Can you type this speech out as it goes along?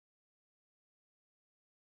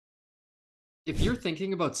If you're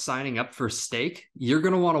thinking about signing up for Stake, you're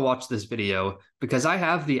going to want to watch this video because I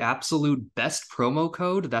have the absolute best promo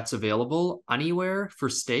code that's available anywhere for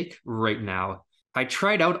Stake right now. I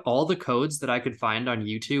tried out all the codes that I could find on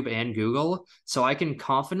YouTube and Google, so I can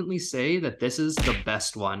confidently say that this is the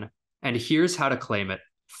best one. And here's how to claim it.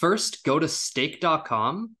 First, go to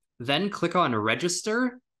stake.com, then click on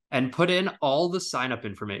register and put in all the sign-up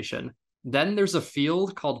information. Then there's a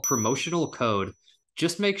field called promotional code.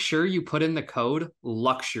 Just make sure you put in the code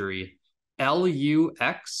LUXURY,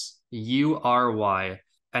 LUXURY,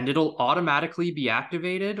 and it'll automatically be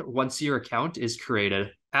activated once your account is created.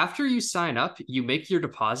 After you sign up, you make your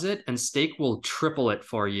deposit and Stake will triple it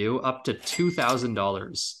for you up to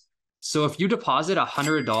 $2,000. So if you deposit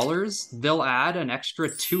 $100, they'll add an extra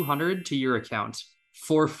 $200 to your account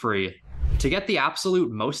for free. To get the absolute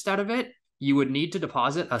most out of it, you would need to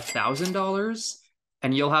deposit $1,000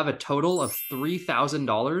 and you'll have a total of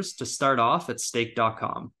 $3,000 to start off at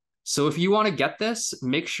stake.com. So if you want to get this,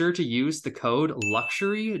 make sure to use the code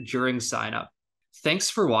LUXURY during signup. Thanks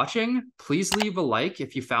for watching. Please leave a like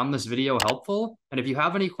if you found this video helpful. And if you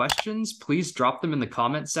have any questions, please drop them in the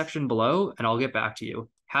comment section below and I'll get back to you.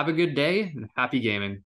 Have a good day and happy gaming.